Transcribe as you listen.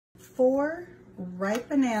4 ripe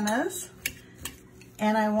bananas,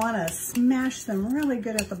 and I want to smash them really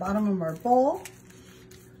good at the bottom of our bowl.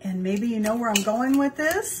 And maybe you know where I'm going with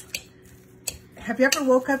this. Have you ever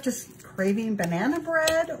woke up just craving banana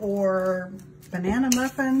bread or banana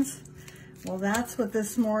muffins? Well, that's what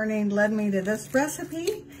this morning led me to this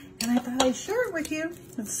recipe, and I thought I'd share it with you.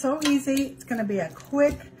 It's so easy. It's going to be a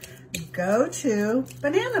quick go-to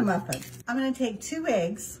banana muffin. I'm going to take 2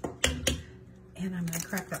 eggs, and I'm going to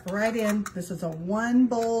crack that right in. This is a 1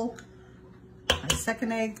 bowl, my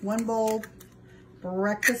second egg, 1 bowl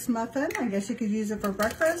breakfast muffin. I guess you could use it for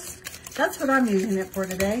breakfast. That's what I'm using it for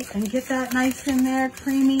today. And get that nice in there,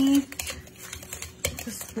 creamy.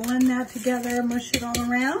 Just blend that together, mush it all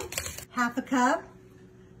around. 1/2 cup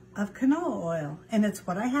of canola oil. And it's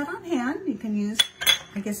what I had on hand. You can use,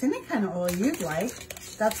 I guess, any kind of oil you'd like.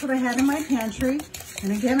 That's what I had in my pantry.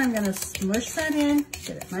 And again, I'm going to smush that in,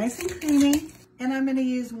 get it nice and creamy. And I'm going to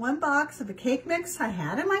use 1 box of the cake mix I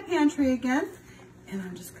had in my pantry again. And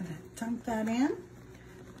I'm just going to dunk that in.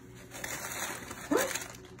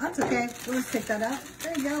 That's okay. We'll just take that out.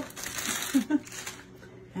 There you go.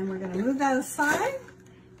 And we're going to move that aside.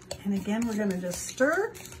 And again, we're going to just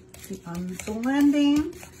stir. Keep on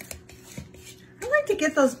blending. I like to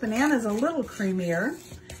get those bananas a little creamier.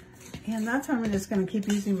 And that's why I'm just going to keep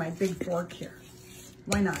using my big fork here.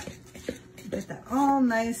 Why not? Get that all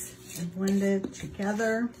nice and blended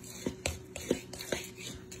together.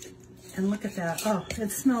 And look at that. Oh,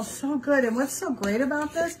 it smells so good. And what's so great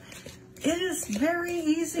about this? It is very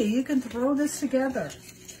easy. You can throw this together.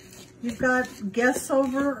 You've got guests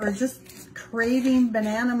over or just craving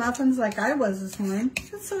banana muffins like I was this morning.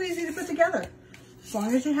 It's so easy to put together. As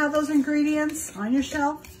long as you have those ingredients on your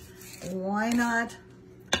shelf, why not?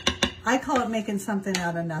 I call it making something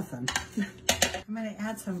out of nothing. I'm going to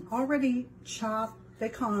add some already chopped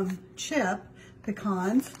pecan chip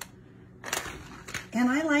pecans. And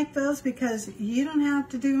I like those because you don't have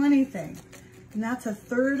to do anything. And that's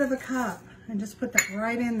 1/3 cup. And just put that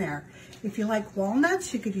right in there. If you like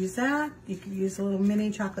walnuts, you could use that. You could use a little mini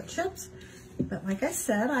chocolate chips. But like I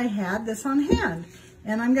said, I had this on hand.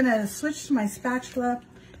 And I'm going to switch to my spatula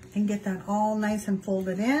and get that all nice and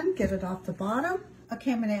folded in. Get it off the bottom.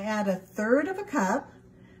 Okay, I'm going to add 1/3 cup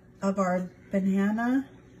of our banana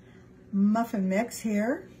muffin mix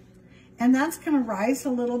here. And that's going to rise a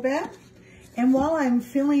little bit. And while I'm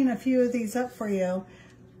filling a few of these up for you,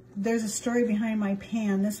 there's a story behind my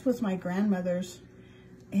pan. This was my grandmother's,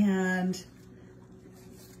 and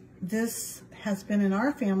this has been in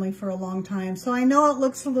our family for a long time. So I know it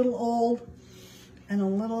looks a little old and a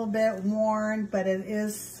little bit worn, but it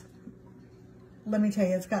is, let me tell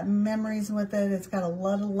you, it's got memories with it. It's got a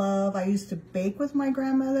lot of love. I used to bake with my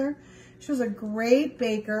grandmother. She was a great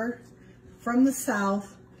baker from the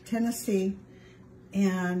South, Tennessee,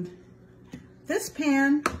 and this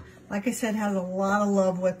pan, like I said, has a lot of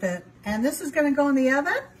love with it. And this is going to go in the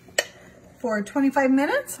oven for 25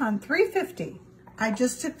 minutes on 350. I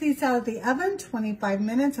just took these out of the oven, 25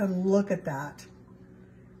 minutes, and look at that.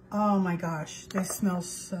 Oh my gosh, they smell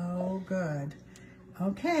so good.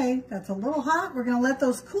 Okay, that's a little hot. We're going to let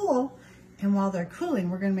those cool. And while they're cooling,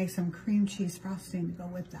 we're going to make some cream cheese frosting to go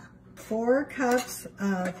with that. 4 cups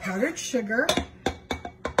of powdered sugar.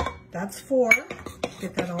 That's 4.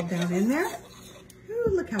 Get that all down in there. Ooh,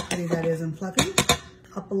 look how pretty that is and fluffy.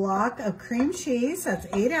 A block of cream cheese, that's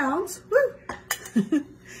 8 ounces. Woo!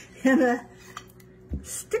 And a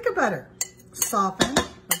stick of butter. Softened,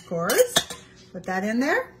 of course. Put that in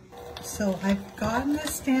there. So I've gotten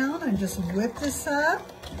this down and just whip this up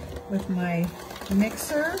with my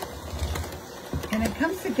mixer. And it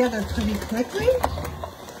comes together pretty quickly.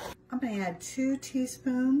 I'm going to add 2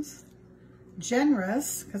 teaspoons.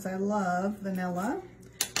 Generous, because I love vanilla.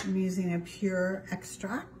 I'm using a pure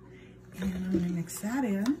extract, and I'm going to mix that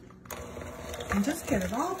in and just get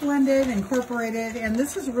it all blended, incorporated. And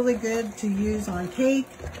this is really good to use on cake,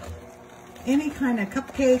 any kind of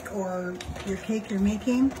cupcake or your cake you're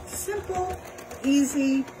making. Simple,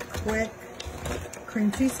 easy, quick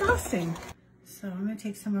cream cheese frosting. So I'm going to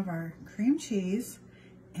take some of our cream cheese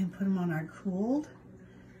and put them on our cooled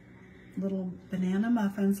little banana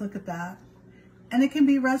muffins. Look at that. And it can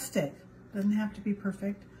be rustic. Doesn't have to be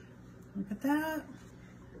perfect. Look at that.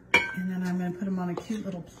 And then I'm going to put them on a cute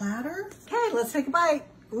little platter. Okay, let's take a bite.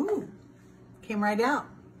 Ooh, came right out.